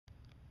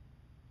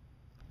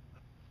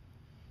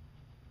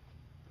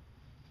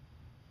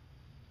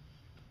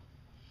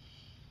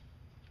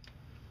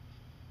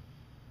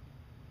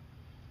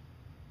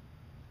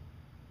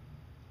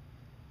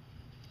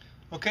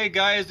Okay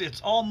guys, it's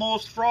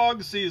almost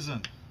frog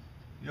season.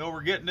 You know,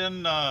 we're getting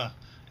in,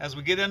 as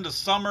we get into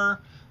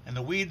summer and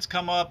the weeds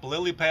come up,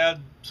 lily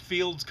pad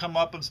fields come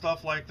up and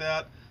stuff like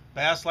that.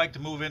 Bass like to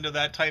move into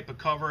that type of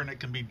cover and it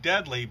can be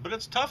deadly, but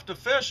it's tough to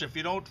fish if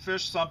you don't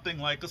fish something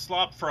like a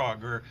slop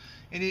frog or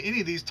any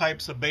of these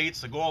types of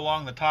baits that go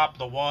along the top of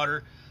the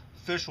water.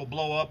 Fish will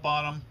blow up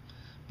on them.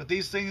 But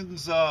these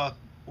things will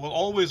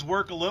always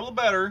work a little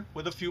better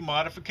with a few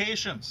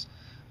modifications.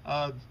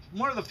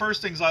 One of the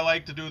first things I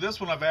like to do,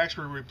 this one I've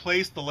actually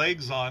replaced the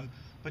legs on,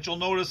 but you'll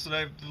notice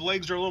that the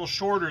legs are a little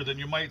shorter than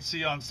you might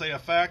see on, say, a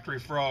factory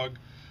frog.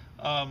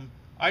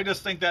 I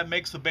just think that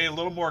makes the bait a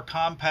little more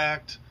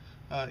compact,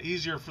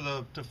 easier for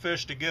the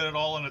fish to get it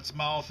all in its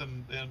mouth,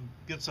 and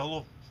gets a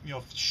little,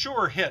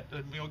 sure hit,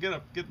 and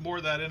get more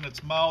of that in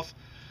its mouth.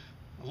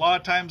 A lot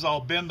of times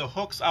I'll bend the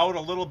hooks out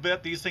a little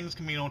bit. These things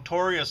can be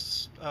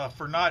notorious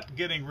for not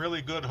getting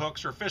really good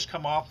hooks, or fish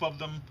come off of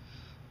them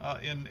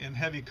in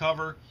heavy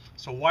cover.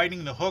 So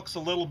widening the hooks a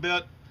little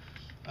bit.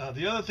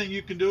 The other thing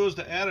you can do is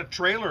to add a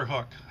trailer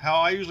hook. How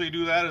I usually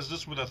do that is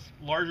just with a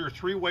larger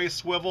three-way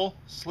swivel,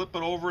 slip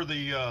it over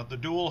the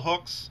dual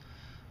hooks,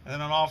 and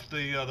then off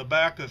the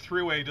back of the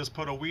three-way just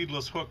put a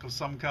weedless hook of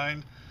some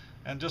kind,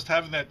 and just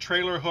having that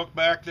trailer hook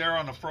back there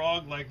on a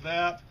frog like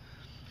that,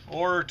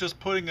 or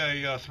just putting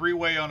a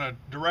three-way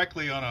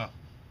directly on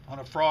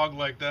a frog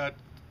like that.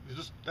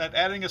 Just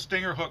adding a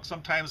stinger hook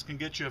sometimes can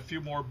get you a few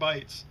more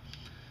bites.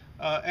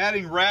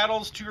 Adding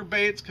rattles to your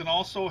baits can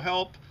also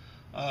help.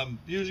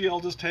 Usually I'll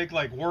just take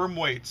like worm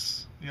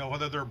weights,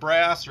 whether they're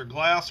brass or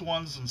glass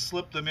ones, and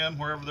slip them in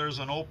wherever there's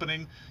an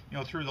opening,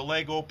 through the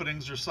leg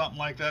openings or something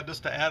like that,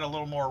 just to add a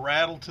little more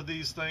rattle to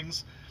these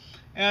things.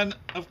 And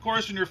of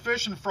course, when you're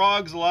fishing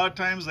frogs, a lot of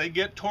times they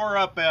get tore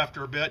up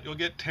after a bit. You'll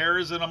get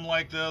tears in them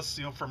like this,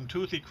 from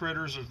toothy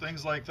critters or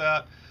things like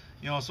that.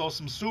 So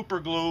some super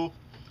glue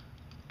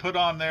put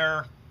on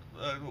there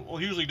will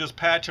usually just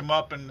patch them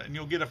up, and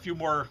you'll get a few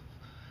more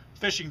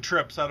fishing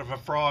trips out of a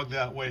frog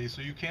that way.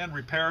 So you can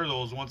repair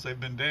those once they've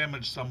been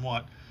damaged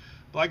somewhat.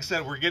 But like I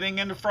said, we're getting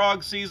into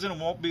frog season. It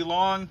won't be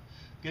long.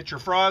 Get your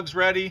frogs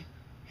ready,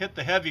 hit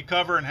the heavy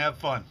cover, and have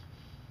fun.